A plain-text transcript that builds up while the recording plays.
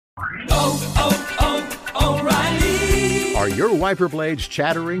O'Reilly. Are your wiper blades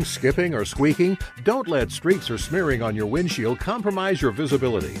chattering, skipping, or squeaking? Don't let streaks or smearing on your windshield compromise your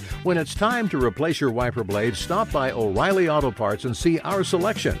visibility. When it's time to replace your wiper blades, stop by O'Reilly Auto Parts and see our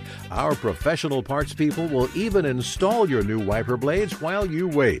selection. Our professional parts people will even install your new wiper blades while you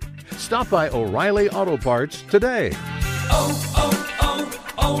wait. Stop by O'Reilly Auto Parts today.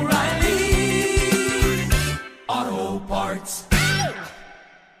 O'Reilly Auto Parts.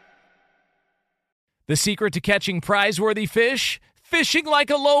 The secret to catching prize-worthy fish? Fishing like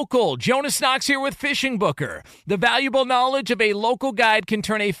a local. Jonas Knox here with Fishing Booker. The valuable knowledge of a local guide can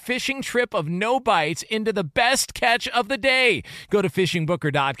turn a fishing trip of no bites into the best catch of the day. Go to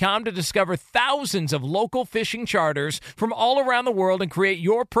fishingbooker.com to discover thousands of local fishing charters from all around the world and create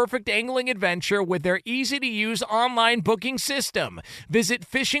your perfect angling adventure with their easy-to-use online booking system. Visit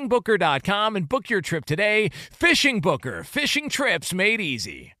fishingbooker.com and book your trip today. Fishing Booker. Fishing trips made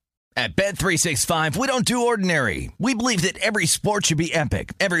easy. At Bet365, we don't do ordinary. We believe that every sport should be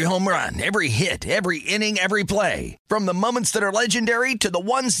epic. Every home run, every hit, every inning, every play. From the moments that are legendary to the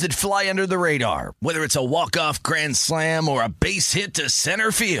ones that fly under the radar. Whether it's a walk-off grand slam or a base hit to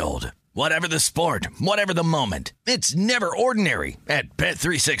center field. Whatever the sport, whatever the moment. It's never ordinary at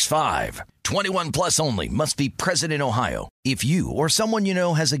Bet365. 21 plus only. Must be present in Ohio. If you or someone you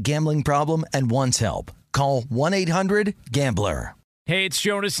know has a gambling problem and wants help, call 1-800-GAMBLER. Hey, it's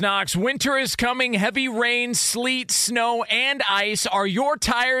Jonas Knox. Winter is coming. Heavy rain, sleet, snow, and ice. Are your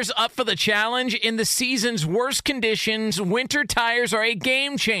tires up for the challenge? In the season's worst conditions, winter tires are a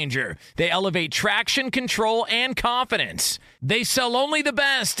game changer. They elevate traction, control, and confidence. They sell only the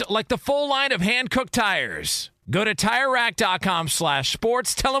best, like the full line of hand-cooked tires. Go to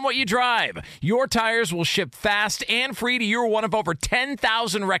TireRack.com/sports. Tell them what you drive. Your tires will ship fast and free to your one of over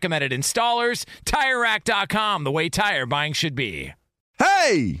 10,000 recommended installers. TireRack.com, the way tire buying should be.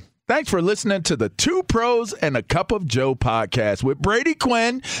 Hey, thanks for listening to the Two Pros and a Cup of Joe podcast with Brady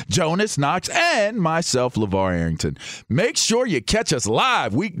Quinn, Jonas Knox, and myself, LeVar Arrington. Make sure you catch us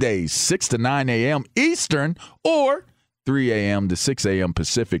live weekdays 6 to 9 a.m. Eastern or 3 a.m. to 6 a.m.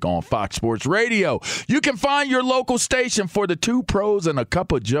 Pacific on Fox Sports Radio. You can find your local station for the Two Pros and a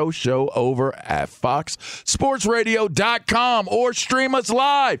Cup of Joe show over at foxsportsradio.com or stream us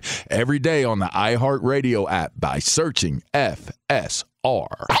live every day on the iHeartRadio app by searching FSR. Now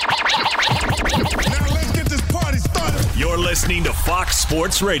let's get this party started. You're listening to Fox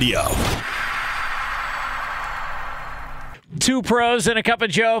Sports Radio. Two Pros and a Cup of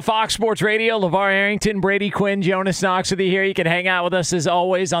Joe, Fox Sports Radio. LeVar Arrington, Brady Quinn, Jonas Knox with you here. You can hang out with us as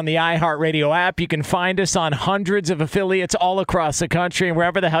always on the iHeartRadio app. You can find us on hundreds of affiliates all across the country and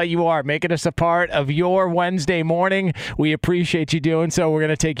wherever the hell you are, making us a part of your Wednesday morning. We appreciate you doing so. We're going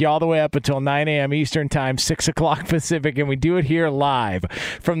to take you all the way up until 9 a.m. Eastern Time, 6 o'clock Pacific, and we do it here live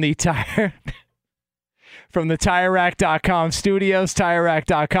from the TireRack.com studios.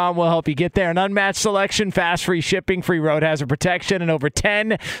 TireRack.com will help you get there. An unmatched selection, fast free shipping, free road hazard protection, and over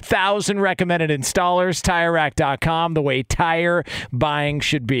 10,000 recommended installers. TireRack.com, the way tire buying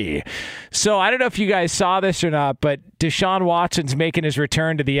should be. So I don't know if you guys saw this or not, but Deshaun Watson's making his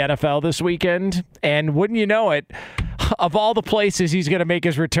return to the NFL this weekend. And wouldn't you know it, of all the places he's going to make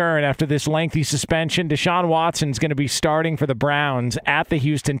his return after this lengthy suspension, Deshaun Watson's going to be starting for the Browns at the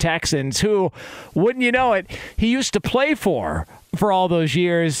Houston Texans, who, wouldn't you know it, he used to play for all those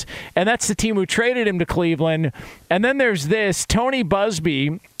years, and that's the team who traded him to Cleveland. And then there's this, Tony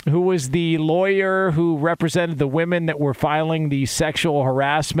Busby, who was the lawyer who represented the women that were filing the sexual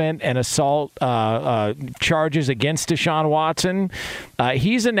harassment and assault charges against Deshaun Watson.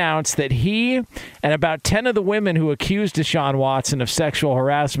 He's announced that he and about 10 of the women who accused Deshaun Watson of sexual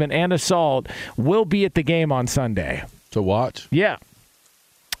harassment and assault will be at the game on Sunday. To watch? Yeah.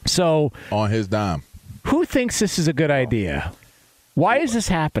 So on his dime. Who thinks this is a good idea? Why is this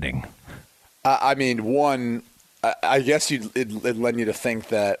happening? I mean, one, I guess it'd lend you to think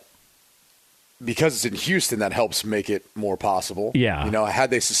that because it's in Houston, that helps make it more possible. Yeah. You know, had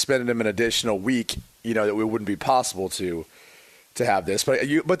they suspended him an additional week, you know, it wouldn't be possible to have this.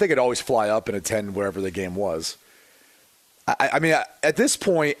 But they could always fly up and attend wherever the game was. I mean, at this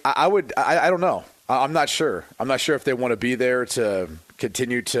point, I don't know. I'm not sure. I'm not sure if they want to be there to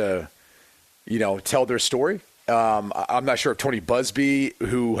continue to, you know, tell their story. I'm not sure if Tony Busby,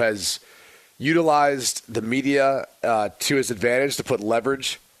 who has utilized the media to his advantage to put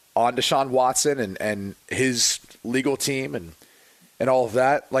leverage on Deshaun Watson and his legal team and all of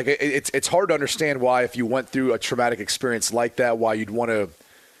that. Like, it's hard to understand why, if you went through a traumatic experience like that, why you'd want to,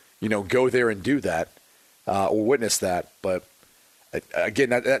 you know, go there and do that or witness that. But again,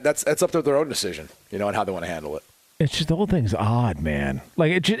 that's up to their own decision, you know, and how they want to handle it. It's just the whole thing's odd, man.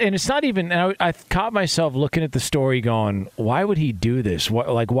 Like and it's not even. And I caught myself looking at the story, going, "Why would he do this?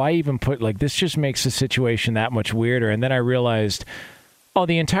 Why even put like this? Just makes the situation that much weirder." And then I realized, oh,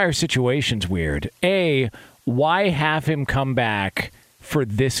 the entire situation's weird. Why have him come back for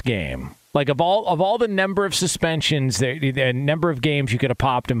this game? Like of all the number of suspensions, the number of games you could have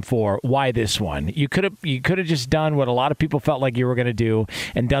popped him for, why this one? You could have just done what a lot of people felt like you were going to do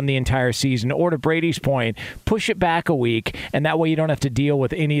and done the entire season. Or to Brady's point, push it back a week, and that way you don't have to deal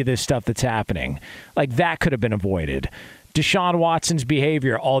with any of this stuff that's happening. Like that could have been avoided. Deshaun Watson's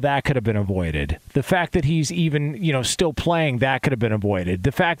behavior, all that could have been avoided. The fact that he's even, still playing, that could have been avoided.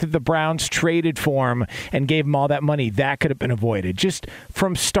 The fact that the Browns traded for him and gave him all that money, that could have been avoided. Just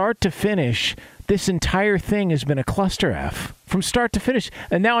from start to finish, this entire thing has been a cluster F. From start to finish.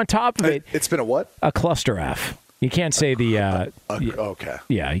 And now on top of it... It's been a what? A cluster F. You can't say the... okay.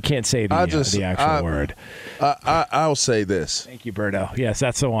 Yeah, you can't say the actual word. I'll say this. Thank you, Berto. Yes,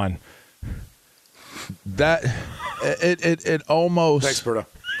 that's the one. That... It almost... Thanks, Berto.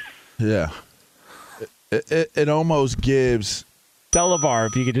 Yeah. It almost gives... Tell LeVar,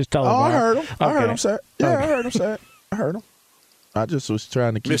 if you could just tell LeVar. Oh, I heard him. Okay. I heard him say it. Yeah, Okay. I heard him say it. I heard him. I just was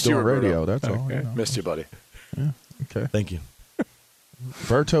trying to keep Missed you, doing radio. Roberto. That's all. Okay. Missed you, buddy. Okay. Thank you.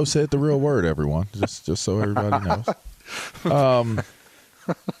 Berto said the real word, everyone. Just so everybody knows.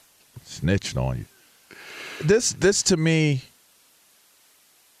 Snitched on you. This to me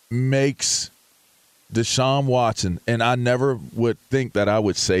makes Deshaun Watson, and I never would think that I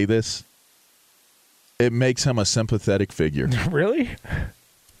would say this, it makes him a sympathetic figure. Really?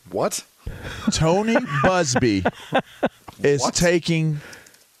 What? Tony Busby is What? taking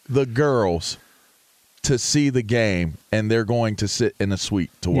the girls to see the game, and they're going to sit in a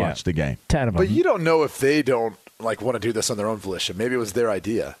suite to Yeah. watch the game. 10 of them. But you don't know if they don't want to do this on their own volition. Maybe it was their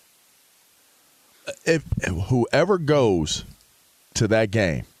idea. If whoever goes to that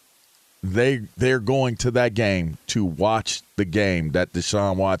game, they're going to that game to watch the game that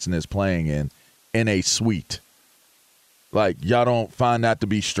Deshaun Watson is playing in a suite. Like, y'all don't find that to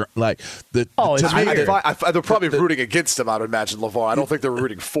be like the. Oh, to it's me, weird. They're probably rooting against him, I would imagine, LeVar. I don't think they're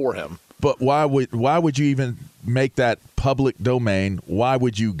rooting for him. But why would you even make that public domain? Why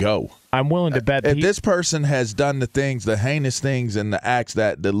would you go? I'm willing to bet If this person has done the things, the heinous things, and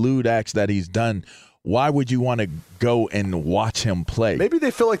the lewd acts that he's done, why would you want to go and watch him play? Maybe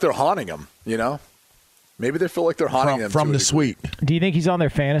they feel like they're haunting him, Maybe they feel like they're haunting him. from to a the degree. suite. Do you think he's on their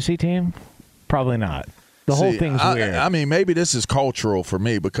fantasy team? Probably not. The whole thing's weird. I mean, maybe this is cultural for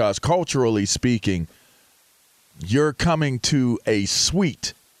me because culturally speaking, you're coming to a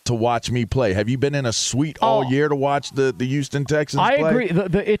suite to watch me play. Have you been in a suite all year to watch the Houston Texans I play?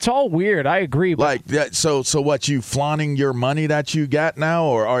 agree. It's all weird. I agree. But Like that. So what, you flaunting your money that you got now,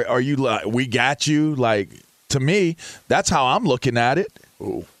 or are you like, we got you? Like, to me, that's how I'm looking at it.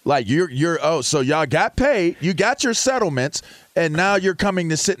 Ooh. Like you're so y'all got paid, you got your settlements, and now you're coming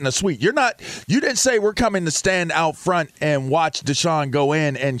to sit in a suite. You didn't say we're coming to stand out front and watch Deshaun go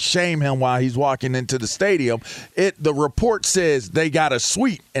in and shame him while he's walking into the stadium. The report says they got a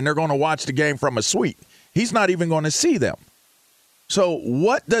suite and they're going to watch the game from a suite. He's not even going to see them. So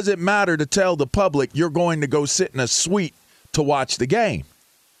what does it matter to tell the public you're going to go sit in a suite to watch the game?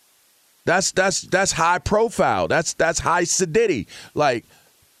 That's high profile. That's high sedity. Like,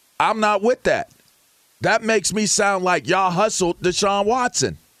 I'm not with that. That makes me sound like y'all hustled Deshaun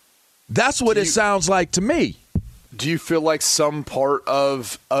Watson. That's what it sounds like to me. Do you feel like some part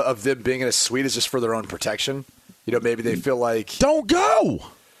of them being in a suite is just for their own protection? Maybe they feel like Don't go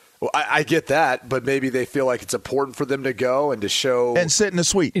Well, I get that, but maybe they feel like it's important for them to go and to show and sit in the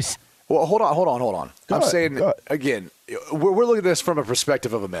suite. Well, hold on. Go I'm ahead, saying go ahead. again, we're looking at this from a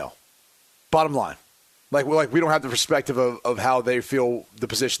perspective of a male. Bottom line, like we don't have the perspective of how they feel the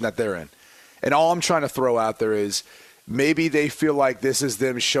position that they're in, and all I'm trying to throw out there is maybe they feel like this is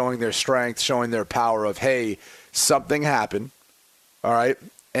them showing their strength, showing their power of, hey, something happened, all right,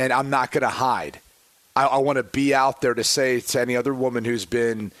 and I'm not going to hide. I want to be out there to say to any other woman who's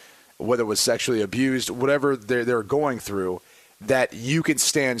been, whether it was sexually abused, whatever they're going through, that you can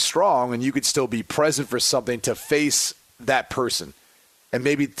stand strong and you can still be present for something to face that person. And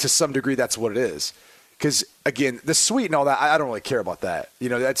maybe to some degree that's what it is. Because, again, the suite and all that, I don't really care about that.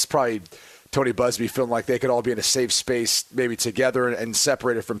 That's probably Tony Busby feeling like they could all be in a safe space, maybe together and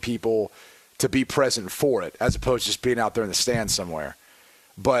separated from people to be present for it, as opposed to just being out there in the stands somewhere.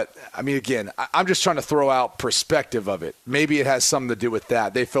 But, I mean, again, I'm just trying to throw out perspective of it. Maybe it has something to do with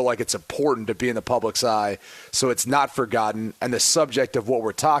that. They feel like it's important to be in the public's eye, so it's not forgotten, and the subject of what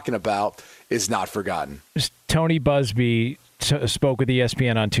we're talking about is not forgotten. Tony Busby spoke with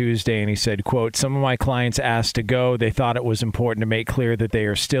ESPN on Tuesday, and he said, quote, "Some of my clients asked to go. They thought it was important to make clear that they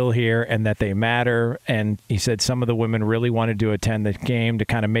are still here and that they matter." And he said some of the women really wanted to attend the game to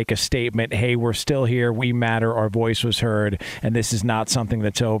kind of make a statement. Hey, we're still here. We matter. Our voice was heard. And this is not something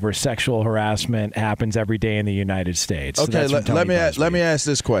that's over. Sexual harassment happens every day in the United States. Okay, so let me ask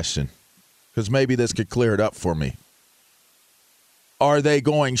this question, because maybe this could clear it up for me. Are they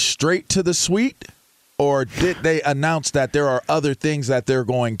going straight to the suite, or did they announce that there are other things that they're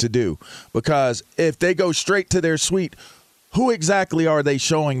going to do? Because if they go straight to their suite, who exactly are they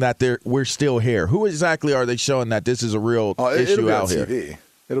showing that we're still here? Who exactly are they showing that this is a real issue out here? TV.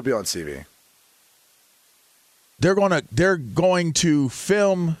 It'll be on TV. They're going to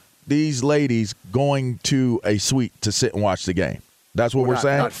film these ladies going to a suite to sit and watch the game. That's what we're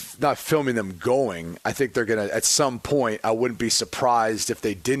saying? Not filming them going. I think they're going to, at some point, I wouldn't be surprised if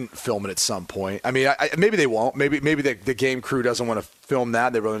they didn't film it at some point. I mean, maybe they won't. Maybe the game crew doesn't want to film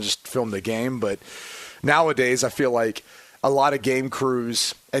that. They're going to just film the game. But nowadays, I feel like a lot of game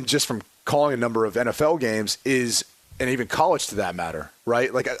crews, and just from calling a number of NFL games, and even college to that matter,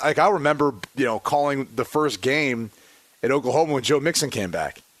 right? Like I remember, calling the first game at Oklahoma when Joe Mixon came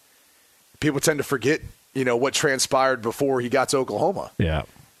back. People tend to forget what transpired before he got to Oklahoma. Yeah.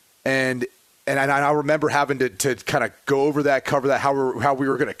 And I remember having to kind of go over that, cover that, how we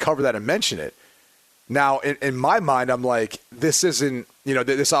were going to cover that and mention it. Now, in my mind, I'm like, this isn't,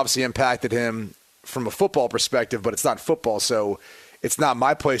 this obviously impacted him from a football perspective, but it's not football, so it's not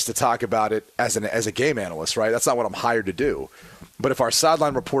my place to talk about it as a game analyst, right? That's not what I'm hired to do. But if our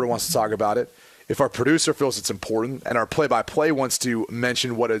sideline reporter wants to talk about it, if our producer feels it's important, and our play-by-play wants to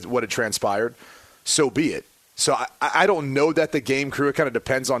mention what had transpired, so be it. So I don't know that the game crew, it kind of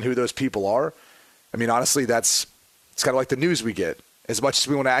depends on who those people are. I mean, honestly, it's kind of like the news we get. As much as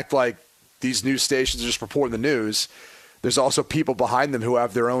we want to act like these news stations are just reporting the news, there's also people behind them who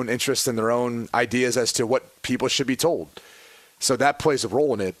have their own interests and their own ideas as to what people should be told. So that plays a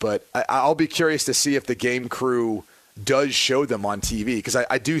role in it. But I'll be curious to see if the game crew does show them on TV, because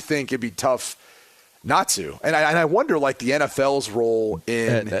I do think it'd be tough not to. And I wonder, like, the NFL's role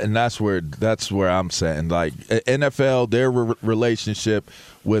in – And that's where I'm saying, like, NFL, their relationship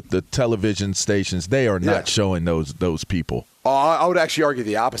with the television stations, they are not showing those people. I would actually argue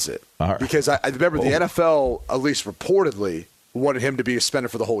the opposite. Right. Because I remember the NFL, at least reportedly, wanted him to be suspended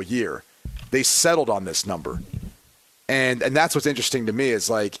for the whole year. They settled on this number. And that's what's interesting to me is,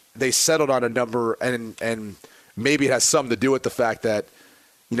 like, they settled on a number, and maybe it has something to do with the fact that –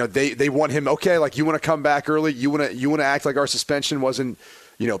 they want him, okay, like, you want to come back early, you want to act like our suspension wasn't,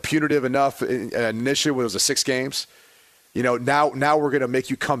 punitive enough initially when it was 6 games. Now we're going to make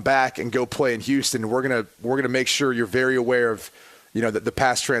you come back and go play in Houston. We're going to make sure you're very aware of, the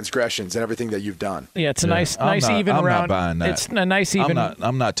past transgressions and everything that you've done. Yeah, it's a nice even round. I'm not buying that. It's a nice even.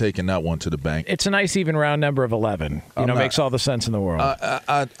 I'm not taking that one to the bank. It's a nice even round number of 11. Makes all the sense in the world.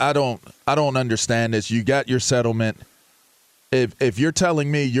 I don't understand this. You got your settlement. If you're telling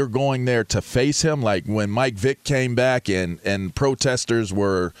me you're going there to face him, like when Mike Vick came back and protesters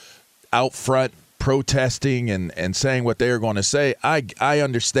were out front protesting and saying what they were going to say, I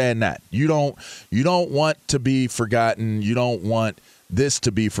understand that. You don't want to be forgotten. You don't want this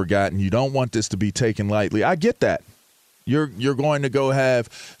to be forgotten. You don't want this to be taken lightly. I get that. You're going to go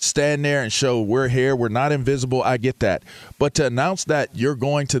stand there and show we're here, we're not invisible. I get that. But to announce that you're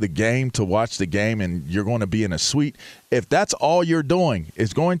going to the game to watch the game and you're going to be in a suite, if that's all you're doing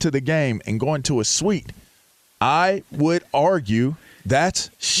is going to the game and going to a suite, I would argue that's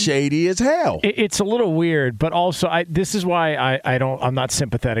shady as hell. It's a little weird, but also this is why I'm not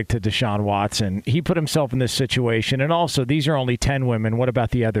sympathetic to Deshaun Watson. He put himself in this situation, and also these are only 10 women. What about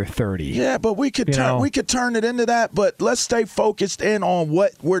the other 30? Yeah, but we could turn it into that. But let's stay focused in on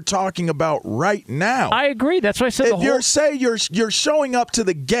what we're talking about right now. I agree. That's why I said you're showing up to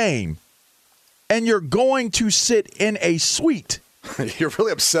the game, and you're going to sit in a suite. You're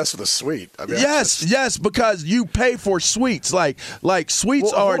really obsessed with a suite. I mean, yes, because you pay for suites. Like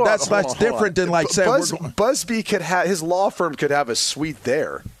suites that's different than like saying Busby could have his law firm could have a suite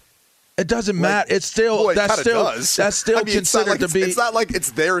there. It doesn't matter. It's still that's still considered to be. It's not like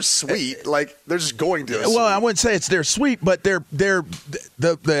it's their suite. Like they're just going to. Well, I wouldn't say it's their suite, but the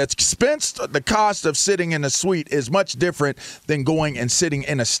expense, the cost of sitting in a suite is much different than going and sitting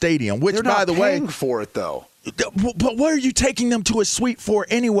in a stadium. Which, they're by not the way, paying for it though. But what are you taking them to a suite for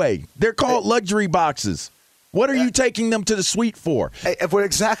anyway? They're called luxury boxes. What are you taking them to the suite for?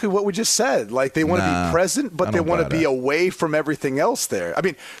 Exactly what we just said. Like, they want to be present, but they want to be away from everything else there. I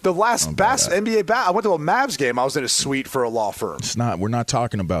mean, the last NBA I went to a Mavs game. I was in a suite for a law firm. It's not. We're not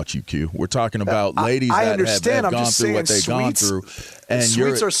talking about you, Q. We're talking about ladies that have gone through what they've gone through. And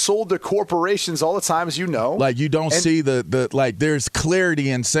suites are sold to corporations all the time, as you know. Like, you don't see the like, there's clarity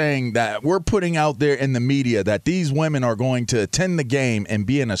in saying that we're putting out there in the media that these women are going to attend the game and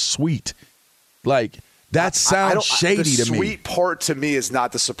be in a suite. Like, that sounds shady to me. The suite part to me is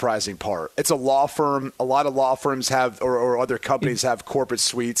not the surprising part. It's a law firm. A lot of law firms have, or other companies have corporate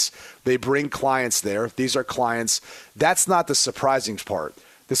suites. They bring clients there. These are clients. That's not the surprising part.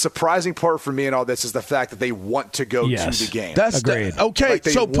 The surprising part for me in all this is the fact that they want to go to the game. That's agreed. Okay, like,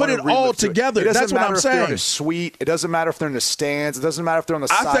 so put it all together. That's what I'm saying. They're in a suite. It doesn't matter if they're in the stands. It doesn't matter if they're on the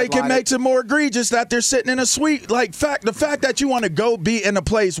sideline. I think it makes it more egregious that they're sitting in a suite. Like, the fact that you want to go be in a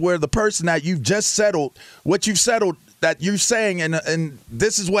place where the person that you've just settled, what you've settled, that you're saying, and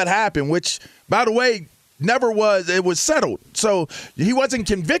this is what happened, which, by the way, never was. It was settled. So he wasn't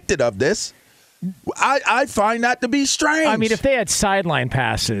convicted of this. I find that to be strange. I mean, if they had sideline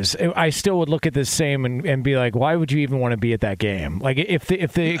passes, I still would look at this same and be like, why would you even want to be at that game? Like, if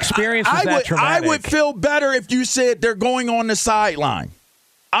the experience was that traumatic. I would feel better if you said they're going on the sideline.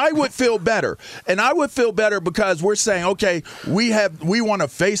 I would feel better. And I would feel better because we're saying, okay, we want to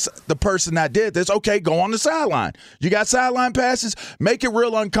face the person that did this. Okay, go on the sideline. You got sideline passes? Make it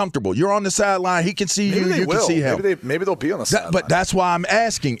real uncomfortable. You're on the sideline. He can see you. You can see him. Maybe they'll be on the sideline. But that's why I'm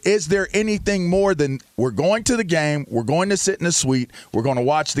asking, is there anything more than we're going to the game, we're going to sit in the suite, we're going to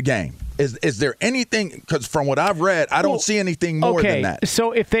watch the game? Is there anything, because from what I've read, I don't see anything more than that.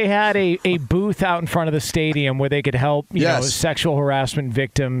 So if they had a booth out in front of the stadium where they could help you know, sexual harassment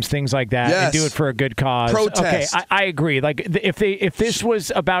victims, things like that, and do it for a good cause. Protest. Okay, I agree. Like, if this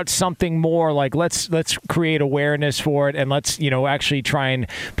was about something more, like let's create awareness for it and let's actually try and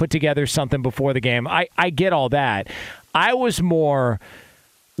put together something before the game. I get all that. I was more,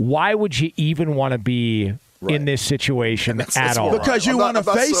 why would you even want to be in this situation at all? Because you want to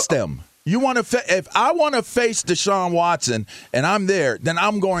face them. You want to if I want to face Deshaun Watson and I'm there, then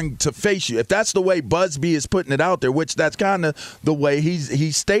I'm going to face you. If that's the way Busby is putting it out there, which that's kind of the way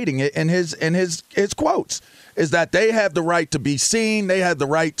he's stating it in his quotes, is that they have the right to be seen, they have the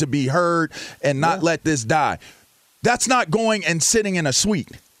right to be heard, and not let this die. That's not going and sitting in a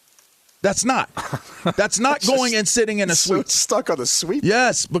suite. That's not. That's not going and sitting in a suite. So stuck on the suite?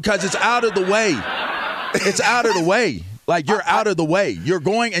 Yes, because it's out of the way. It's out of the way. Like, you're out of the way. You're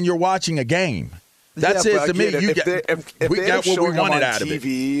going and you're watching a game. That's it to me. We got what we wanted out of it.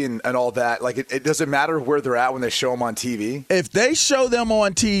 TV and all that. Like, it doesn't matter where they're at when they show them on TV. If they show them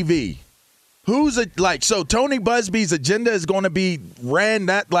on TV, so Tony Busby's agenda is going to be ran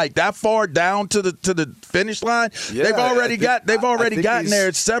that far down to the finish line? Yeah, they've already gotten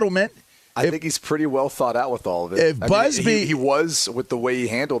their settlement. I think he's pretty well thought out with all of it. If Busby, he was with the way he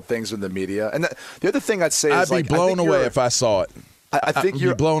handled things in the media, and the other thing I'd say is I'd be blown away if I saw it. I think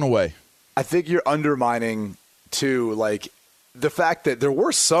you're blown away. I think you're undermining too, like, the fact that there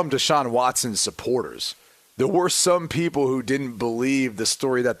were some Deshaun Watson supporters. There were some people who didn't believe the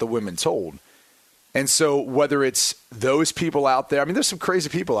story that the women told, and so whether it's those people out there, I mean, there's some crazy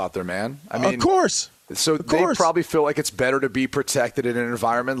people out there, man. I mean, of course. So they probably feel like it's better to be protected in an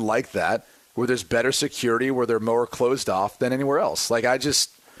environment like that, where there's better security, where they're more closed off than anywhere else. Like,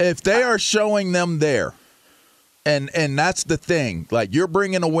 if they are showing them there, and that's the thing, like, you're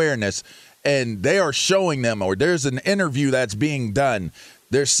bringing awareness, and they are showing them, or there's an interview that's being done,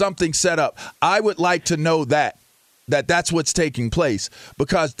 there's something set up. I would like to know that's what's taking place,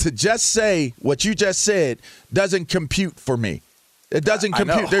 because to just say what you just said doesn't compute for me. It doesn't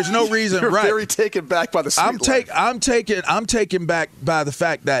compute. There's no reason. You're right. very taken back by the suite I'm taken back by the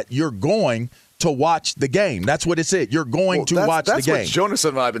fact that you're going to watch the game. That's what it said. You're going to watch the game. That's what Jonas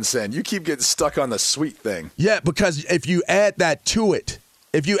and I have been saying. You keep getting stuck on the suite thing. Yeah, because if you add that to it,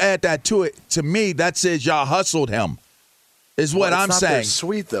 to me, that says y'all hustled him, is what I'm saying. It's not their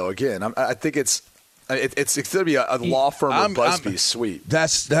suite, though. Again, I think it's going to be a law firm of Busby's suite.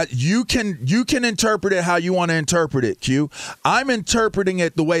 You can interpret it how you want to interpret it, Q. I'm interpreting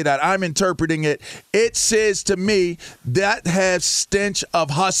it the way that I'm interpreting it. It says to me that has stench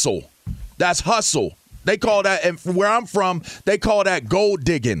of hustle. That's hustle. They call that, and where I'm from, they call that gold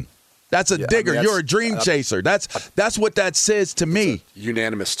digging. That's a digger. You're a dream chaser. That's what that says to me.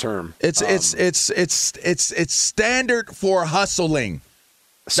 Unanimous term. It's standard for hustling.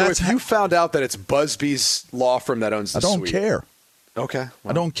 So if you found out that it's Busby's law firm that owns the suite. I don't care. Okay.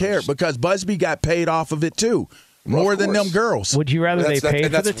 Well, I don't care because Busby got paid off of it too. more than them girls. Would you rather they pay for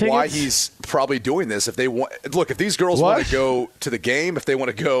the tickets? That's why he's probably doing this. If they want, look, if these girls want to go to the game, if they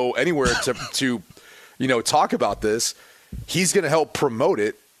want to go anywhere to talk about this, he's going to help promote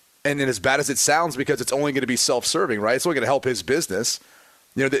it. And then, as bad as it sounds, because it's only going to be self-serving, right? It's only going to help his business.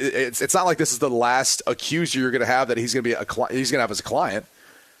 It's not like this is the last accuser you're going to have that he's going to have as a client.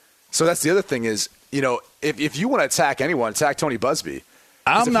 So that's the other thing is, if you want to attack anyone, attack Tony Busby.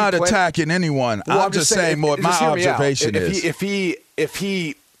 I'm not attacking anyone. Well, I'm just saying what my observation is. If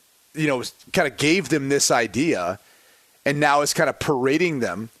he kind of gave them this idea and now is kind of parading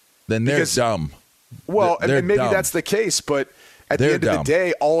them, then they're dumb. Well, they're and maybe dumb. That's the case, but at the end of the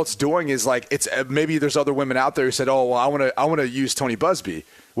day, all it's doing is it's maybe there's other women out there who said, "Oh, well, I want to use Tony Busby,"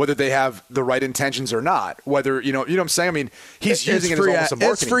 whether they have the right intentions or not. Whether you know what I'm saying. I mean, he's using it as almost a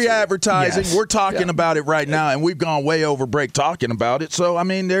marketing It's free tool. advertising. Yes. We're talking about it right now, and we've gone way over break talking about it. So I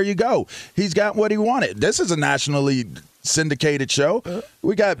mean, there you go. He's got what he wanted. This is a nationally syndicated show.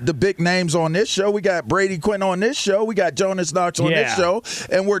 We got the big names on this show. We got Brady Quinn on this show. We got Jonas Knox on this show,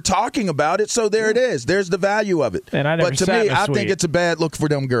 and we're talking about it. So there it is. There's the value of it. And but to me, I think it's a bad look for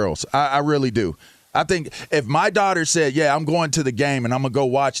them girls. I really do. I think if my daughter said, "Yeah, I'm going to the game and I'm gonna go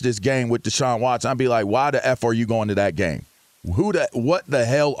watch this game with Deshaun Watson," I'd be like, "Why the F are you going to that game? What the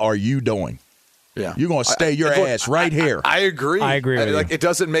hell are you doing? Yeah, you're gonna stay your ass right here." I agree. I agree with you. It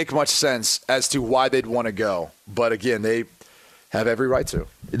doesn't make much sense as to why they'd want to go, but again, they have every right to.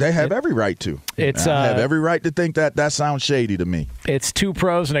 They have every right to. I have every right to think that sounds shady to me. It's Two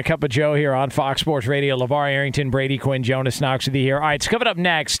Pros and a Cup of Joe here on Fox Sports Radio. LeVar Arrington, Brady Quinn, Jonas Knox with you here. All right, so coming up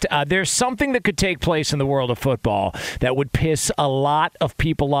next, there's something that could take place in the world of football that would piss a lot of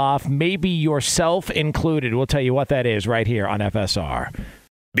people off, maybe yourself included. We'll tell you what that is right here on FSR.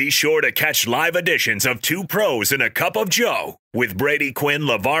 Be sure to catch live editions of Two Pros and a Cup of Joe with Brady Quinn,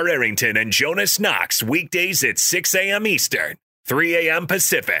 LeVar Arrington, and Jonas Knox weekdays at 6 a.m. Eastern, 3 a.m.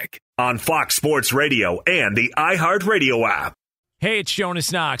 Pacific on Fox Sports Radio and the iHeartRadio app. Hey, it's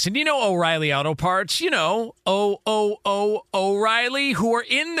Jonas Knox. And you know O'Reilly Auto Parts? You know, O'Reilly, who are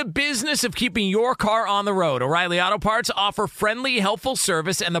in the business of keeping your car on the road. O'Reilly Auto Parts offer friendly, helpful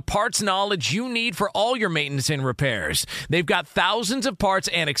service and the parts knowledge you need for all your maintenance and repairs. They've got thousands of parts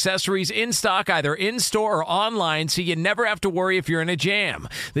and accessories in stock, either in-store or online, so you never have to worry if you're in a jam.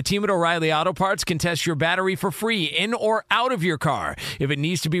 The team at O'Reilly Auto Parts can test your battery for free, in or out of your car. If it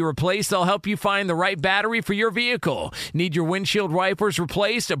needs to be replaced, they'll help you find the right battery for your vehicle. Need your windshield wipers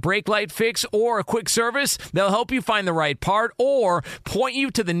replaced, a brake light fix, or a quick service? They'll help you find the right part or point you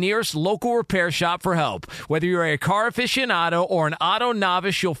to the nearest local repair shop for help. Whether you're a car aficionado or an auto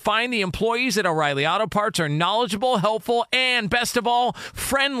novice, you'll find the employees at O'Reilly Auto Parts are knowledgeable, helpful, and best of all,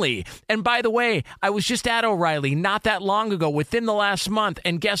 friendly. And by the way, I was just at O'Reilly not that long ago, within the last month,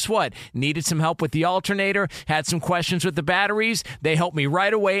 and guess what? Needed some help with the alternator, had some questions with the batteries. They helped me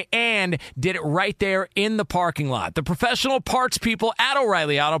right away and did it right there in the parking lot. The professional parts people at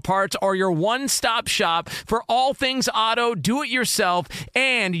O'Reilly Auto Parts are your one-stop shop for all things auto, do-it-yourself,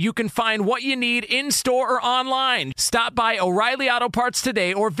 and you can find what you need in-store or online. Stop by O'Reilly Auto Parts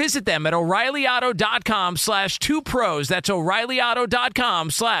today or visit them at O'ReillyAuto.com/2pros. That's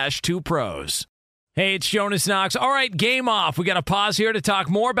O'ReillyAuto.com/2pros. Hey, it's Jonas Knox. All right, game off. We got to pause here to talk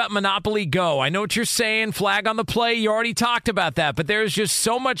more about Monopoly Go. I know what you're saying, flag on the play. You already talked about that, but there's just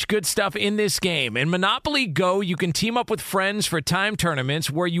so much good stuff in this game. In Monopoly Go, you can team up with friends for time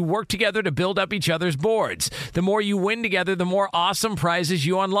tournaments where you work together to build up each other's boards. The more you win together, the more awesome prizes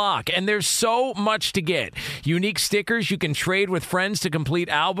you unlock. And there's so much to get. Unique stickers you can trade with friends to complete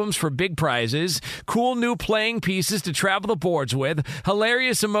albums for big prizes. Cool new playing pieces to travel the boards with.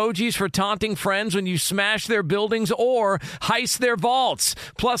 Hilarious emojis for taunting friends when you smash their buildings or heist their vaults.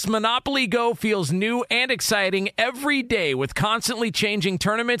 Plus, Monopoly Go feels new and exciting every day with constantly changing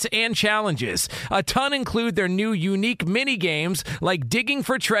tournaments and challenges. A ton include their new unique mini games like digging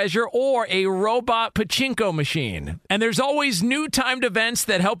for treasure or a robot pachinko machine. And there's always new timed events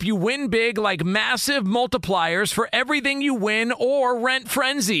that help you win big, like massive multipliers for everything you win or rent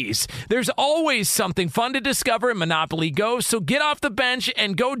frenzies. There's always something fun to discover in Monopoly Go, so get off the bench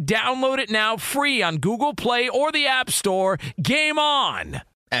and go download it now free on Google Play or the App Store. Game on!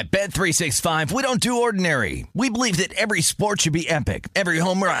 At Bet365, we don't do ordinary. We believe that every sport should be epic. Every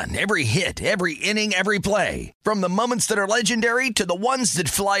home run, every hit, every inning, every play. From the moments that are legendary to the ones that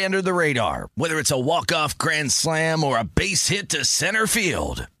fly under the radar. Whether it's a walk-off grand slam or a base hit to center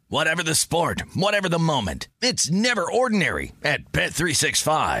field. Whatever the sport, whatever the moment, it's never ordinary at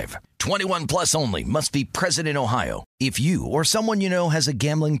Bet365. 21 plus only. Must be present in Ohio. If you or someone you know has a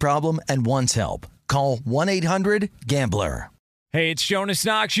gambling problem and wants help, call 1-800-GAMBLER. Hey, it's Jonas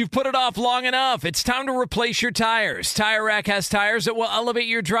Knox. You've put it off long enough. It's time to replace your tires. Tire Rack has tires that will elevate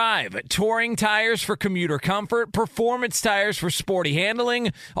your drive. Touring tires for commuter comfort, performance tires for sporty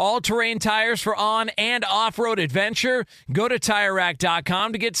handling, all-terrain tires for on- and off-road adventure. Go to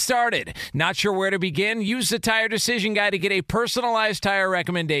TireRack.com to get started. Not sure where to begin? Use the Tire Decision Guide to get a personalized tire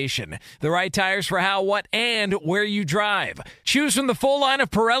recommendation. The right tires for how, what, and where you drive. Choose from the full line of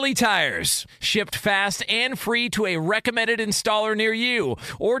Pirelli tires. Shipped fast and free to a recommended installer near you,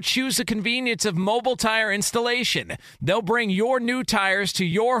 or choose the convenience of mobile tire installation. They'll bring your new tires to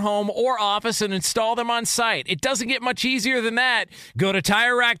your home or office and install them on site. It doesn't get much easier than that. Go to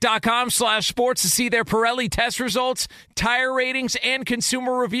TireRack.com/sports to see their Pirelli test results, tire ratings, and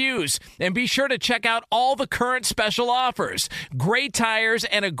consumer reviews. And be sure to check out all the current special offers. Great tires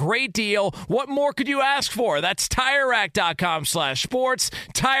and a great deal. What more could you ask for? That's TireRack.com/sports.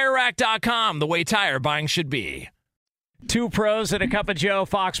 TireRack.com, the way tire buying should be. Two pros and a cup of Joe,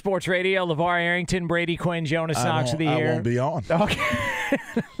 Fox Sports Radio. LeVar Arrington, Brady Quinn, Jonas Knox of the year. I won't be on. Okay.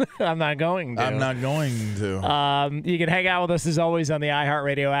 I'm not going to. I'm not going to. You can hang out with us as always on the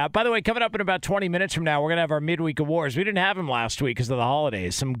iHeartRadio app. By the way, coming up in about 20 minutes from now, we're going to have our midweek awards. We didn't have them last week because of the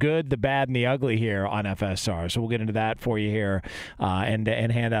holidays. Some good, the bad, and the ugly here on FSR. So we'll get into that for you here and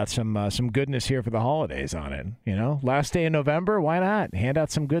hand out some goodness here for the holidays on it. You know, last day in November, why not? Hand out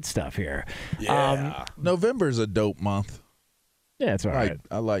some good stuff here. Yeah. November's a dope month. Yeah, it's all right.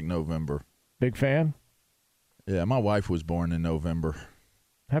 I like November. Big fan? Yeah, my wife was born in November.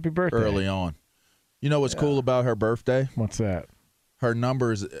 Happy birthday. Early on. You know what's cool about her birthday? What's that? Her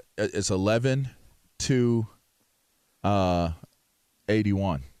numbers is 11 to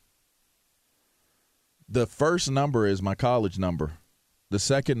 81. The first number is my college number. The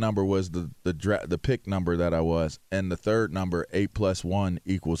second number was the pick number that I was, and the third number, 8 + 1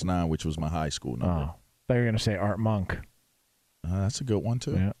 = 9, which was my high school number. Oh, I thought you were going to say Art Monk. That's a good one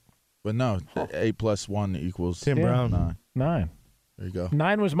too. Yeah. But no, 8 + 1 = Tim Brown. 9. There you go.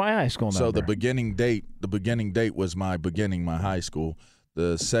 9 was my high school number. So the beginning date was my high school.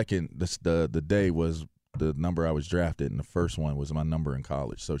 The second, the day was the number I was drafted, and the first one was my number in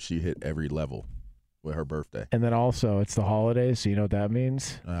college. So she hit every level with her birthday. And then also it's the holidays, so you know what that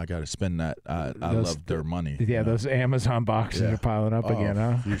means? I got to spend that. I love their money. Yeah, you know? Those Amazon boxes are piling up again,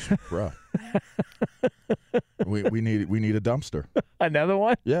 huh? Bro. we need a dumpster. Another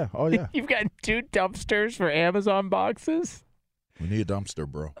one? Yeah. Oh yeah. You've got 2 dumpsters for Amazon boxes? We need a dumpster,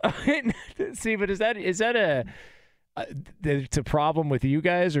 bro. See, but is that it's a problem with you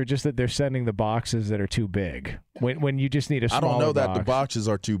guys, or just that they're sending the boxes that are too big when you just need a smaller box? I don't know that the boxes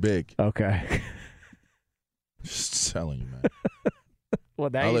are too big. Okay. Just telling you, man.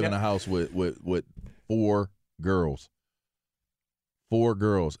 Well, I live in a house with 4 girls. 4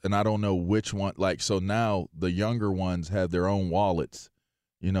 girls, and I don't know which one. Like, so now the younger ones have their own wallets.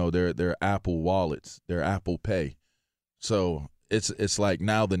 You know, their Apple wallets, their Apple Pay. So it's like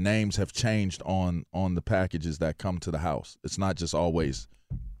now the names have changed on the packages that come to the house. It's not just always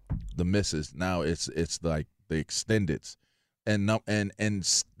the misses. Now it's like the extendeds, and the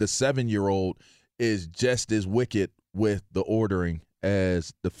 7-year-old is just as wicked with the ordering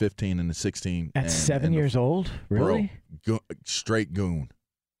as the 15 and the 16. At 7 years old? Really? Bro, straight goon.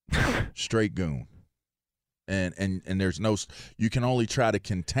 Straight goon. And there's no, you can only try to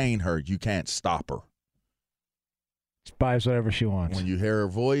contain her. You can't stop her. She buys whatever she wants. When you hear her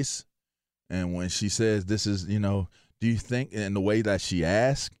voice and when she says this is, you know, do you think, and the way that she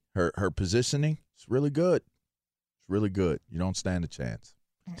asks, her positioning, it's really good. It's really good. You don't stand a chance.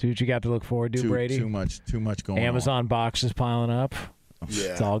 See what you got to look forward to, Brady? Too much going on. Amazon boxes piling up.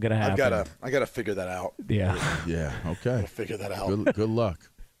 Yeah. It's all going to happen. I gotta figure that out. Yeah. Yeah, okay. I'll figure that out. Good luck.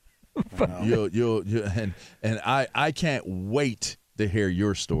 You'll and I can't wait to hear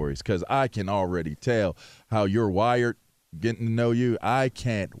your stories, because I can already tell how you're wired, getting to know you. I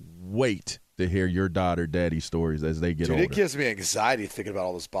can't wait to hear your daddy stories as they get older. It gives me anxiety thinking about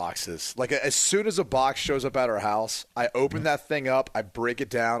all those boxes. Like, as soon as a box shows up at our house, I open that thing up, I break it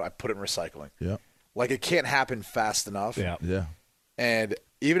down, I put it in recycling. Yeah. Like, it can't happen fast enough. Yeah. Yeah. And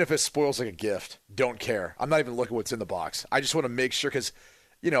even if it spoils like a gift, don't care. I'm not even looking what's in the box. I just want to make sure, because,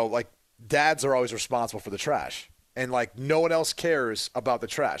 you know, like, dads are always responsible for the trash. And, like, no one else cares about the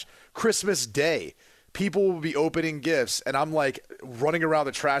trash. Christmas Day, people will be opening gifts, and I'm, like, running around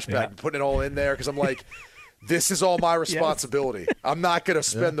the trash bag and putting it all in there, because I'm like, this is all my responsibility. Yes. I'm not going to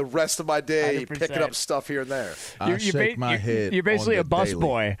spend the rest of my day 100%. Picking up stuff here and there. I shake my head. You're basically a bus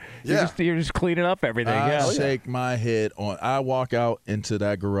boy. Yeah. You're just cleaning up everything. I shake my head on. I walk out into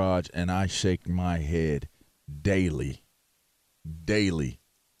that garage, and I shake my head daily.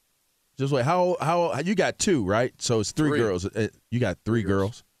 Just wait. How you got 2, right? So it's 3 girls. You got 3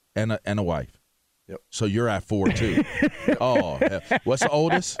 girls and a wife. Yep. So you're at 4 too. Oh, hell. What's the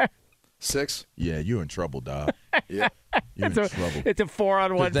oldest? 6. Yeah, you're in trouble, dog. Yeah. You're in trouble. It's a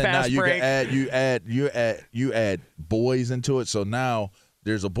 4-on-1 fast break. You add boys into it. So now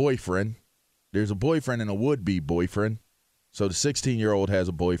there's a boyfriend. There's a boyfriend and a would-be boyfriend. So the 16-year-old has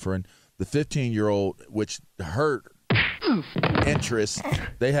a boyfriend. The 15-year-old, which her interest,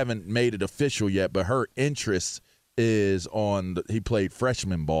 they haven't made it official yet, but her interest is on he played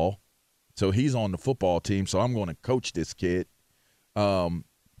freshman ball. So he's on the football team. So I'm going to coach this kid.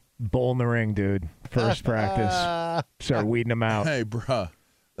 Bull in the ring, dude. First practice. Start weeding them out. Hey, bruh.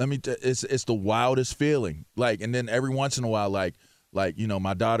 It's the wildest feeling. Like, and then every once in a while, like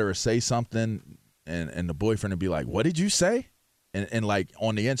my daughter will say something, and the boyfriend will be like, "What did you say?" And like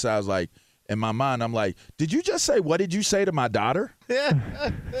on the inside, I was like, in my mind, I'm like, "Did you just say what did you say to my daughter?"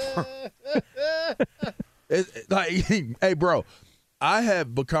 Like, hey, bro, I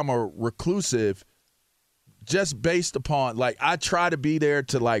have become a reclusive. Just based upon, like, I try to be there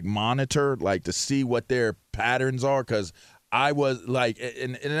to, like, monitor, like, to see what their patterns are, because I was, like,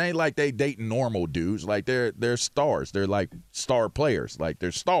 and it ain't like they dating normal dudes. Like, they're stars. They're, like, star players. Like,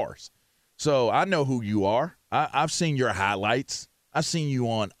 they're stars. So I know who you are. I've seen your highlights. I've seen you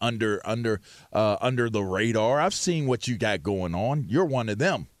on under the radar. I've seen what you got going on. You're one of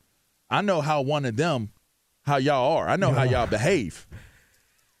them. I know how y'all are. I know how y'all behave.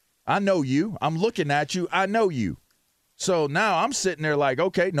 I know you. I'm looking at you. I know you. So now I'm sitting there like,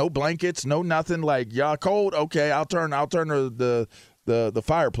 okay, no blankets, no nothing. Like, y'all cold? Okay, I'll turn the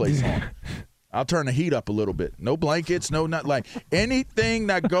fireplace on. I'll turn the heat up a little bit. No blankets, no nothing. Like, anything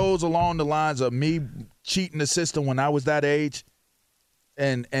that goes along the lines of me cheating the system when I was that age,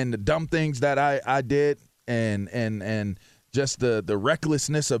 and the dumb things that I did, and just the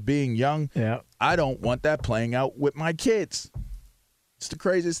recklessness of being young. Yeah. I don't want that playing out with my kids. It's the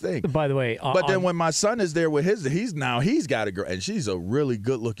craziest thing. By the way, but then when my son is there with he's got a girl, and she's a really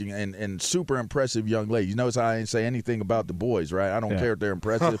good-looking and super impressive young lady. You notice I ain't say anything about the boys, right? I don't care if they're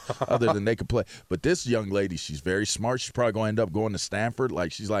impressive, other than they can play. But this young lady, she's very smart. She's probably going to end up going to Stanford.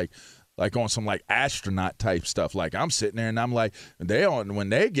 Like, she's like on some like astronaut type stuff. Like, I'm sitting there and I'm like, when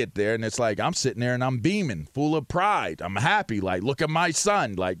they get there, and it's like I'm sitting there and I'm beaming, full of pride. I'm happy. Like, look at my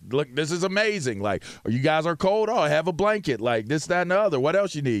son. Like, look, this is amazing. Like, you guys are cold? Oh, I have a blanket. Like, this, that, and the other. What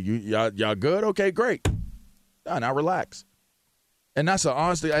else you need? Y'all good? Okay, great. Now relax. And that's an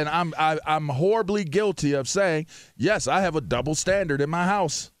honesty. And I'm horribly guilty of saying, yes, I have a double standard in my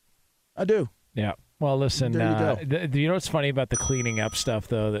house. I do. Yeah. Well, listen, do you know what's funny about the cleaning up stuff,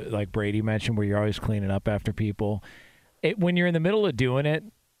 though, that, like Brady mentioned, where you're always cleaning up after people? When you're in the middle of doing it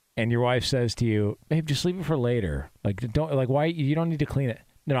and your wife says to you, babe, just leave it for later. Why? You don't need to clean it.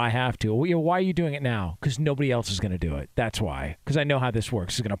 No, I have to. Well, why are you doing it now? Because nobody else is going to do it. That's why. Because I know how this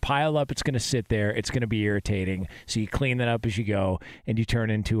works. It's going to pile up. It's going to sit there. It's going to be irritating. So you clean it up as you go, and you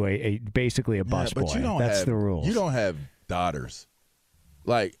turn into basically a busboy. That's the rules. You don't have daughters.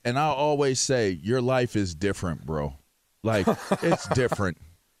 Like, and I'll always say, your life is different, bro. Like, it's different.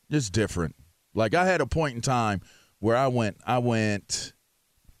 It's different. Like, I had a point in time where I went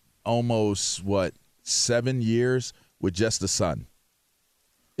almost, 7 years with just a son.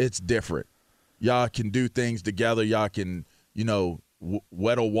 It's different. Y'all can do things together. Y'all can,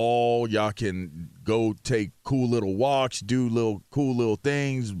 wet a wall. Y'all can go take cool little walks, do cool little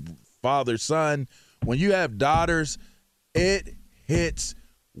things, father, son. When you have daughters, it hits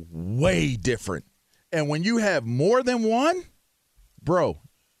way different. And when you have more than one, bro,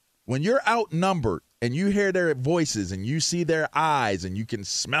 when you're outnumbered and you hear their voices and you see their eyes and you can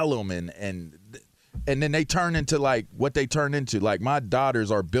smell them and then they turn into like what they turn into. Like, my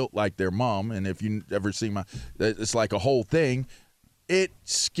daughters are built like their mom, and if you ever see it's like a whole thing. It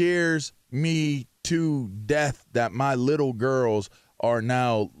scares me to death that my little girls are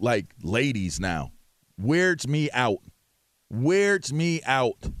now like ladies now. Weirds me out.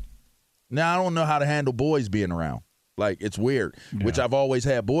 Now, I don't know how to handle boys being around. Like, it's weird, which I've always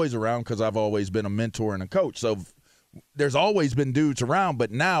had boys around because I've always been a mentor and a coach. So there's always been dudes around,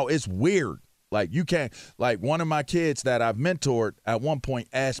 but now it's weird. Like, you can't, like, one of my kids that I've mentored at one point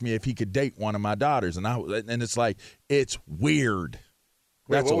asked me if he could date one of my daughters. And it's like, it's weird.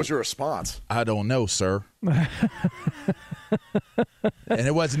 Wait, what was your response? I don't know, sir. And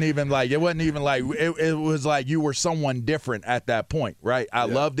it wasn't even like it was like you were someone different at that point, right? I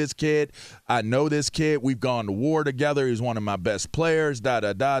love this kid. I know this kid. We've gone to war together. He's one of my best players,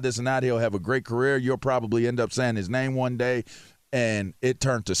 this and that. He'll have a great career. You'll probably end up saying his name one day. And it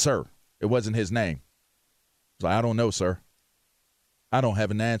turned to sir. It wasn't his name. So I don't know, sir. I don't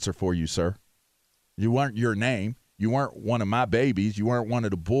have an answer for you, sir. You weren't your name. You weren't one of my babies. You weren't one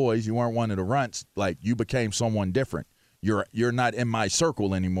of the boys. You weren't one of the runts. Like, you became someone different. You're not in my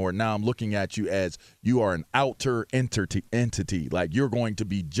circle anymore. Now I'm looking at you as you are an outer entity. Like, you're going to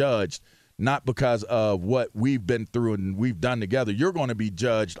be judged not because of what we've been through and we've done together. You're going to be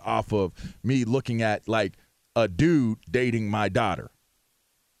judged off of me looking at, like, a dude dating my daughter.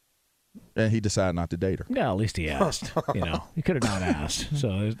 And he decided not to date her. No, at least he asked. He could have not asked.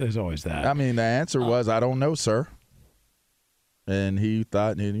 So there's always that. I mean, the answer was, I don't know, sir. And he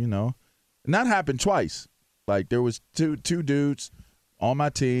thought, and that happened twice. Like, there was two dudes on my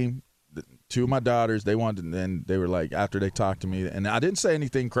team, two of my daughters. They wanted, and they were like, after they talked to me, and I didn't say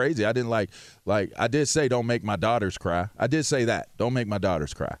anything crazy. I didn't like I did say, don't make my daughters cry. I did say that. Don't make my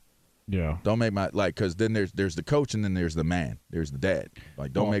daughters cry. Yeah. Don't make because then there's the coach and then there's the man. There's the dad.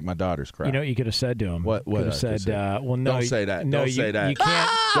 Like, don't make my daughters cry. You know what you could have said to him? What could have said, well, no. Don't say that. No, don't say that. You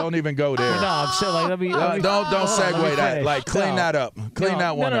can't. Don't even go there. No, I'm saying, like, don't segue that. Like, clean that up. Clean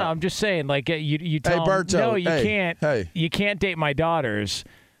that one up. No, I'm just saying, like, you tell him, Berto, no, you can't. Hey. You can't date my daughters.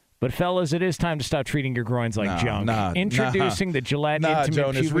 But, fellas, it is time to stop treating your groins like junk. Introducing the Gillette Intimate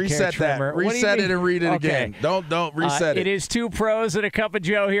Jonas, Pubic reset Hair Trimmer. that. Reset it and read it again. Don't reset it. It is Two Pros and a Cup of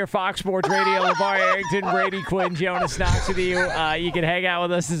Joe here, Fox Sports Radio. LeVar Arrington, Brady Quinn, Jonas Knox with you. You can hang out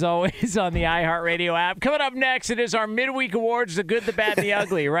with us, as always, on the iHeartRadio app. Coming up next, it is our Midweek Awards, the good, the bad, and the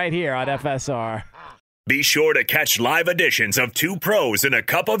ugly, right here on FSR. Be sure to catch live editions of Two Pros and a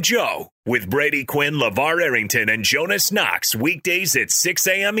Cup of Joe with Brady Quinn, LeVar Arrington, and Jonas Knox weekdays at 6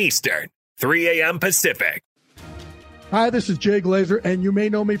 a.m. Eastern, 3 a.m. Pacific. Hi, this is Jay Glazer, and you may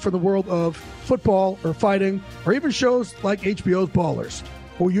know me from the world of football or fighting or even shows like HBO's Ballers.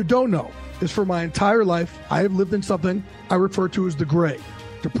 What you don't know is for my entire life, I have lived in something I refer to as the gray.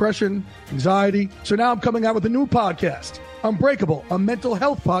 Depression, anxiety. So now I'm coming out with a new podcast, Unbreakable, a mental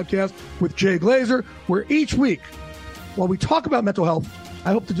health podcast with Jay Glazer, where each week, while we talk about mental health,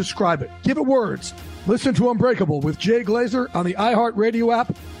 I hope to describe it, give it words. Listen to Unbreakable with Jay Glazer on the iHeartRadio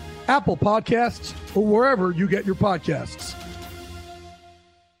app, Apple Podcasts, or wherever you get your podcasts.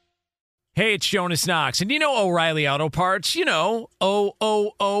 Hey, it's Jonas Knox, and you know O'Reilly Auto Parts. You know,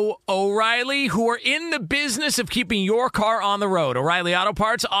 O'Reilly, who are in the business of keeping your car on the road. O'Reilly Auto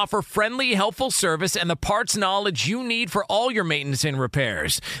Parts offer friendly, helpful service and the parts knowledge you need for all your maintenance and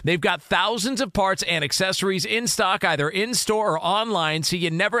repairs. They've got thousands of parts and accessories in stock, either in-store or online, so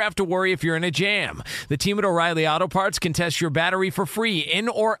you never have to worry if you're in a jam. The team at O'Reilly Auto Parts can test your battery for free in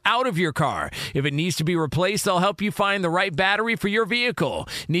or out of your car. If it needs to be replaced, they'll help you find the right battery for your vehicle.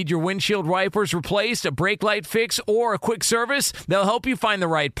 Need your windshield wipers replaced, a brake light fix, or a quick service? They'll help you find the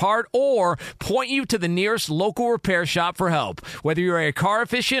right part or point you to the nearest local repair shop for help. Whether you're a car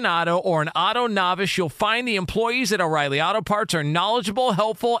aficionado or an auto novice, you'll find the employees at O'Reilly Auto Parts are knowledgeable,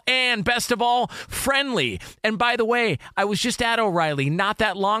 helpful, and best of all, friendly. And by the way, I was just at O'Reilly not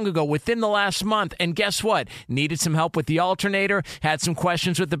that long ago, within the last month, and guess what? Needed some help with the alternator, had some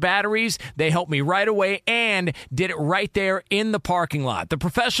questions with the batteries. They helped me right away and did it right there in the parking lot. The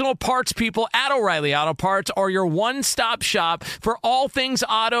professional parts people at O'Reilly Auto Parts are your one-stop shop for all things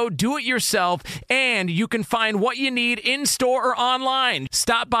auto, do-it-yourself, and you can find what you need in-store or online.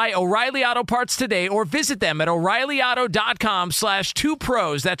 Stop by O'Reilly Auto Parts today or visit them at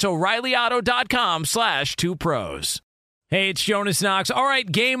O'ReillyAuto.com/2pros. That's O'ReillyAuto.com/2pros. Hey, it's Jonas Knox. All right,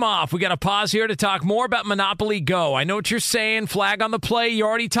 game off. We got to pause here to talk more about Monopoly Go. I know what you're saying, flag on the play. You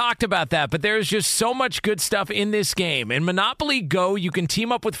already talked about that, but there's just so much good stuff in this game. In Monopoly Go, you can team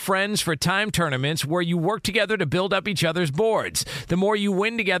up with friends for time tournaments where you work together to build up each other's boards. The more you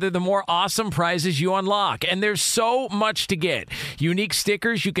win together, the more awesome prizes you unlock, and there's so much to get. Unique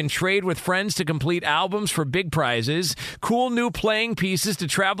stickers you can trade with friends to complete albums for big prizes, cool new playing pieces to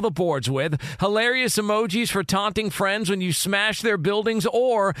travel the boards with, hilarious emojis for taunting friends when you smash their buildings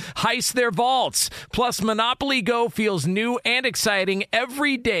or heist their vaults. Plus, Monopoly Go feels new and exciting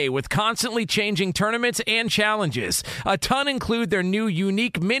every day with constantly changing tournaments and challenges. A ton include their new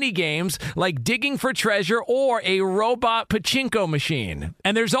unique mini games like digging for treasure or a robot pachinko machine.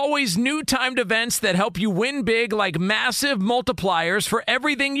 And there's always new timed events that help you win big, like massive multipliers for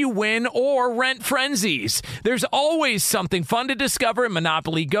everything you win or rent frenzies. There's always something fun to discover in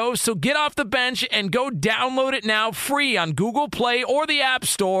Monopoly Go, so get off the bench and go download it now free on Google Play or the App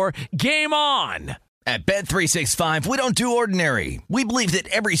Store. Game on! At Bet365, we don't do ordinary. We believe that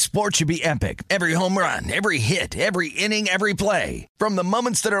every sport should be epic. Every home run, every hit, every inning, every play. From the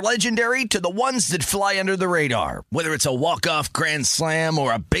moments that are legendary to the ones that fly under the radar. Whether it's a walk-off grand slam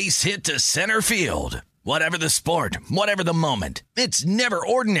or a base hit to center field. Whatever the sport, whatever the moment, it's never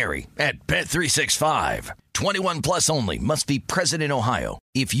ordinary at Bet365. 21 plus only. Must be present in Ohio.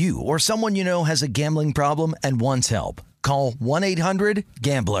 If you or someone you know has a gambling problem and wants help, call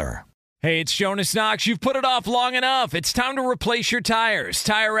 1-800-GAMBLER. Hey, it's Jonas Knox. You've put it off long enough. It's time to replace your tires.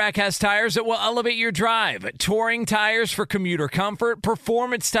 Tire Rack has tires that will elevate your drive. Touring tires for commuter comfort,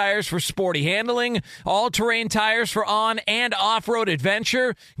 performance tires for sporty handling, all-terrain tires for on- and off-road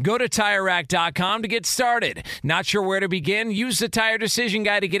adventure. Go to TireRack.com to get started. Not sure where to begin? Use the Tire Decision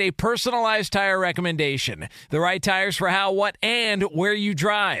Guide to get a personalized tire recommendation. The right tires for how, what, and where you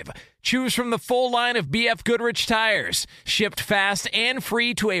drive. Choose from the full line of BF Goodrich tires, shipped fast and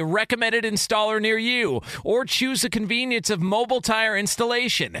free to a recommended installer near you, or choose the convenience of mobile tire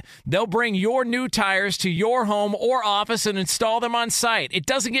installation. They'll bring your new tires to your home or office and install them on site. It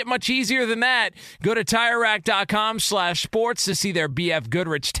doesn't get much easier than that. Go to TireRack.com/sports to see their BF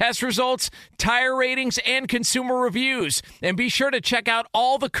Goodrich test results, tire ratings, and consumer reviews. And be sure to check out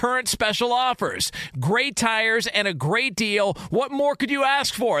all the current special offers. Great tires and a great deal. What more could you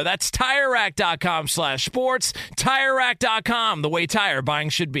ask for? That's TireRack.com/sports. TireRack.com, the way tire buying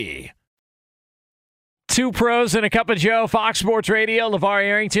should be. Two pros and a cup of Joe, Fox Sports Radio. LeVar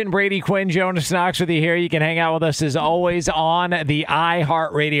Arrington, Brady Quinn, Jonas Knox with you here. You can hang out with us as always on the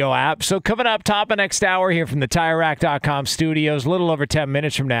iHeartRadio app. So coming up top of next hour here from the TireRack.com studios, a little over 10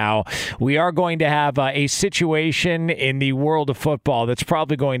 minutes from now, we are going to have a situation in the world of football that's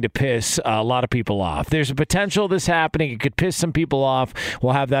probably going to piss a lot of people off. There's a potential of this happening. It could piss some people off.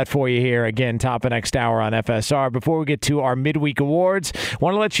 We'll have that for you here again, top of next hour on FSR. Before we get to our midweek awards,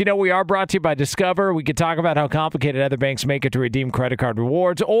 want to let you know we are brought to you by Discover. We could talk about how complicated other banks make it to redeem credit card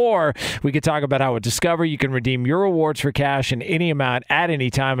rewards, or we could talk about how at Discover you can redeem your rewards for cash in any amount at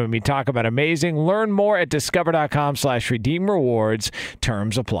any time. And we talk about amazing. Learn more at discover.com/redeem rewards.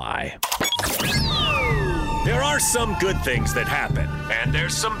 Terms apply. There are some good things that happen, and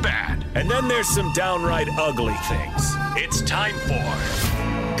there's some bad. And then there's some downright ugly things. It's time for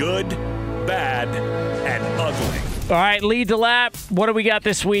Good, Bad, and Ugly. All right, lead the lap. What do we got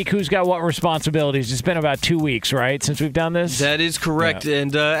this week? Who's got what responsibilities? It's been about 2 weeks, right, since we've done this? That is correct. Yeah.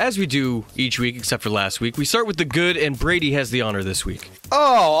 And as we do each week, except for last week, we start with the good, and Brady has the honor this week.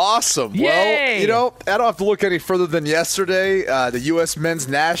 Oh, awesome. Yay! Well, I don't have to look any further than yesterday. The U.S. men's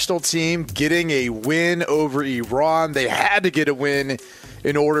national team getting a win over Iran. They had to get a win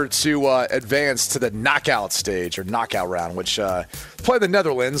in order to advance to the knockout stage or knockout round, which play the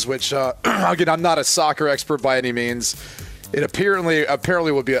Netherlands, which, again, I'm not a soccer expert by any means. It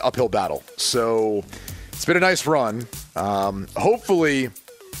apparently would be an uphill battle. So it's been a nice run. Hopefully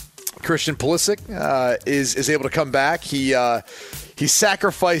Christian Pulisic is able to come back. He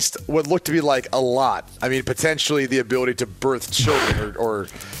sacrificed what looked to be like a lot. I mean, potentially the ability to birth children or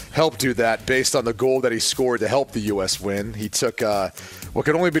help do that based on the goal that he scored to help the U.S. win. He took what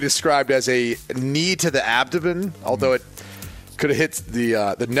can only be described as a knee to the abdomen, although it could have hit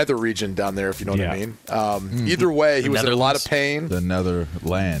the nether region down there, if you know what I mean. Either way, he was in a lot of pain. The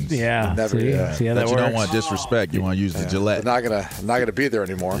Netherlands. Yeah. The nether, See how that you works? don't want disrespect. You want to use the Gillette. They're not gonna be there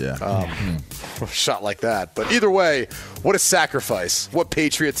anymore. Yeah. Shot like that. But either way, what a sacrifice. What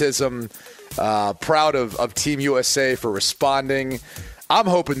patriotism. Proud of Team USA for responding. I'm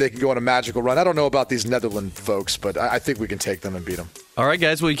hoping they can go on a magical run. I don't know about these Netherlands folks, but I think we can take them and beat them. All right,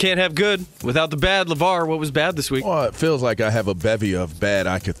 guys. Well, you can't have good without the bad. LeVar, what was bad this week? Well, it feels like I have a bevy of bad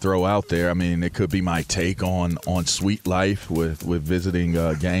I could throw out there. I mean, it could be my take on Sweet Life with visiting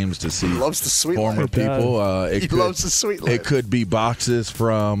games to see loves the sweet former life. people. He loves the sweet life. It could be boxes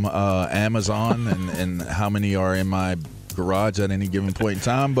from Amazon and how many are in my garage at any given point in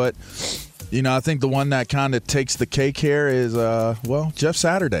time. But, you know, I think the one that kind of takes the cake here is, Jeff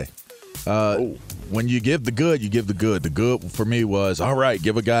Saturday. When you give the good, you give the good. The good for me was, all right,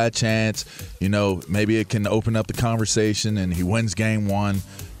 give a guy a chance. You know, maybe it can open up the conversation, and he wins game one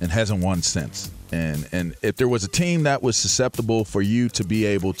and hasn't won since. And if there was a team that was susceptible for you to be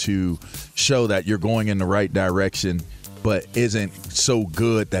able to show that you're going in the right direction but isn't so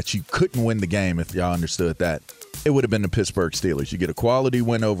good that you couldn't win the game, if y'all understood that, it would have been the Pittsburgh Steelers. You get a quality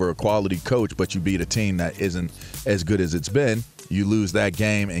win over a quality coach, but you beat a team that isn't as good as it's been. You lose that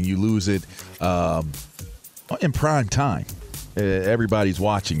game, and you lose it in prime time. Everybody's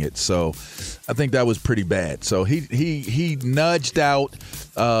watching it, so I think that was pretty bad. So he nudged out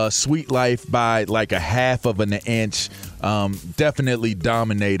Sweet Life by like a half of an inch definitely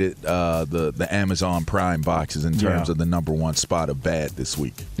dominated the Amazon Prime boxes in terms of the number one spot of bad this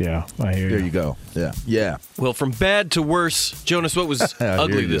week. Yeah, I hear you. There you go. Yeah. Well, from bad to worse, Jonas, what was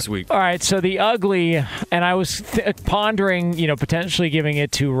ugly this week? All right, so the ugly, and I was pondering, potentially giving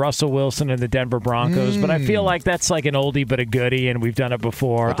it to Russell Wilson and the Denver Broncos, but I feel like that's like an oldie but a goodie, and we've done it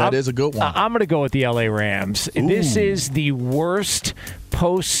before. But that is a good one. I'm going to go with the LA Rams. Ooh. This is the worst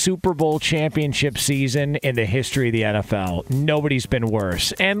post-Super Bowl championship season in the history of the NFL. Nobody's been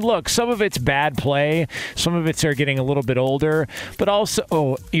worse. And look, some of it's bad play. Some of it's they're getting a little bit older. But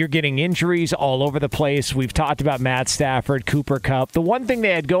also, you're getting injuries all over the place. We've talked about Matt Stafford, Cooper Kupp. The one thing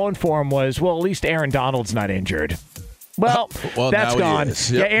they had going for him was, well, at least Aaron Donald's not injured. Well, that's gone. Yep.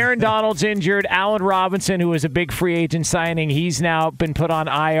 Yeah, Aaron Donald's injured. Allen Robinson, who was a big free agent signing, he's now been put on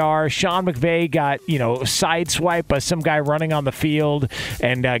IR. Sean McVay got, sideswiped by some guy running on the field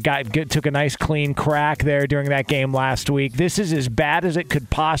and took a nice clean crack there during that game last week. This is as bad as it could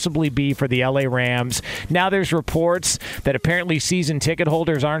possibly be for the LA Rams. Now there's reports that apparently season ticket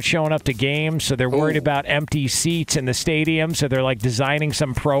holders aren't showing up to games, so they're worried about empty seats in the stadium, so they're like designing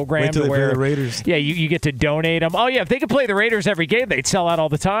some program Wait till to where the Raiders. Yeah, you get to donate them. Oh yeah, if they could play the Raiders every game, they'd sell out all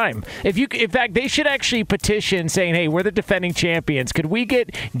the time. In fact, they should actually petition saying, hey, we're the defending champions. Could we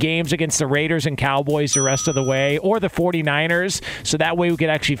get games against the Raiders and Cowboys the rest of the way, or the 49ers, so that way we could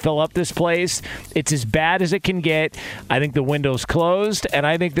actually fill up this place? It's as bad as it can get. I think the window's closed, and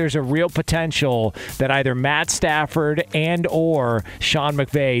I think there's a real potential that either Matt Stafford and or Sean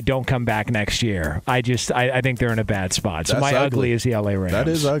McVay don't come back next year. I think they're in a bad spot. So my ugly is the LA Rams. That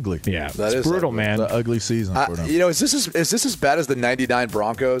is ugly. Yeah, it's brutal, ugly. man. It's an ugly season for them. Is this as bad as the '99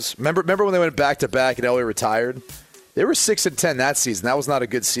 Broncos? Remember when they went back to back and Elway retired? They were 6-10 that season. That was not a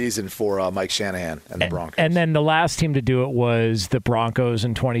good season for Mike Shanahan and the Broncos. And then the last team to do it was the Broncos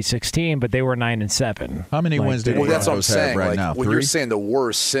in 2016, but they were 9-7. How many wins did the that's what I'm Broncos saying. have right now? When 3? you're saying the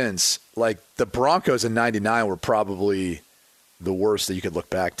worst since, the Broncos in '99 were probably the worst that you could look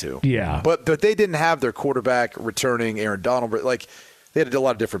back to. Yeah. But they didn't have their quarterback returning Aaron Donald. But they had a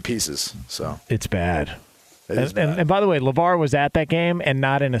lot of different pieces. So it's bad. And by the way, LeVar was at that game and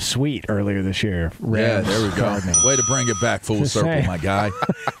not in a suite earlier this year. Yeah, there we go. Way to bring it back full circle, my guy.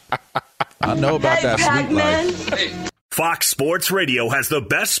 I know about that suite life. Fox Sports Radio has the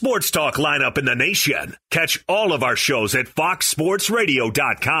best sports talk lineup in the nation. Catch all of our shows at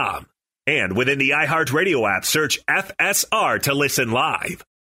foxsportsradio.com. And within the iHeartRadio app, search FSR to listen live.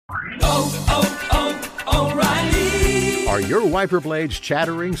 O'Reilly. Are your wiper blades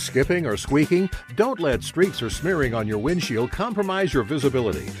chattering, skipping, or squeaking? Don't let streaks or smearing on your windshield compromise your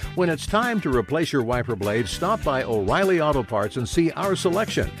visibility. When it's time to replace your wiper blades, stop by O'Reilly Auto Parts and see our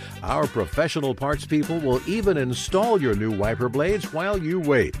selection. Our professional parts people will even install your new wiper blades while you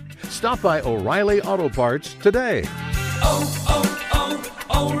wait. Stop by O'Reilly Auto Parts today.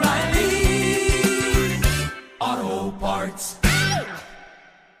 O'Reilly Auto Parts.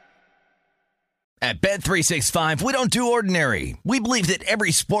 At Bet365, we don't do ordinary. We believe that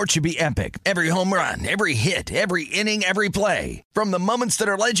every sport should be epic. Every home run, every hit, every inning, every play. From the moments that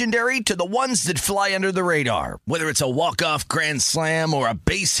are legendary to the ones that fly under the radar. Whether it's a walk-off grand slam or a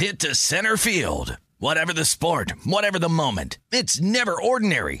base hit to center field. Whatever the sport, whatever the moment. It's never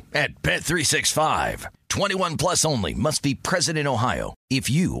ordinary at Bet365. 21 plus only. Must be present in Ohio. If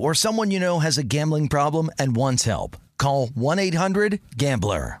you or someone you know has a gambling problem and wants help, call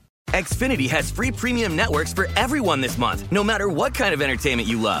 1-800-GAMBLER. Xfinity has free premium networks for everyone this month, no matter what kind of entertainment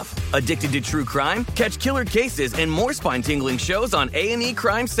you love. Addicted to true crime? Catch killer cases and more spine-tingling shows on A&E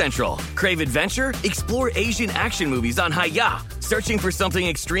Crime Central. Crave adventure? Explore Asian action movies on Hi-YAH. Searching for something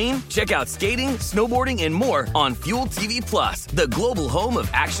extreme? Check out skating, snowboarding, and more on Fuel TV Plus, the global home of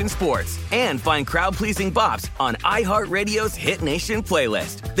action sports. And find crowd-pleasing bops on iHeartRadio's Hit Nation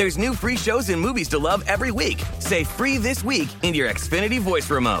playlist. There's new free shows and movies to love every week. Say free this week in your Xfinity voice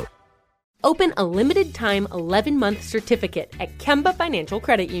remote. Open a limited-time 11-month certificate at Kemba Financial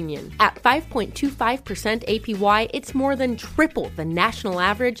Credit Union. At 5.25% APY, it's more than triple the national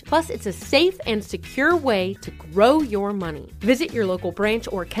average, plus it's a safe and secure way to grow your money. Visit your local branch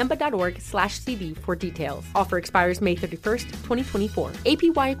or kemba.org/cd for details. Offer expires May 31st, 2024.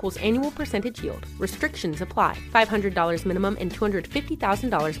 APY equals annual percentage yield. Restrictions apply. $500 minimum and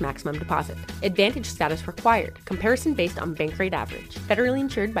 $250,000 maximum deposit. Advantage status required. Comparison based on bank rate average. Federally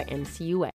insured by NCUA.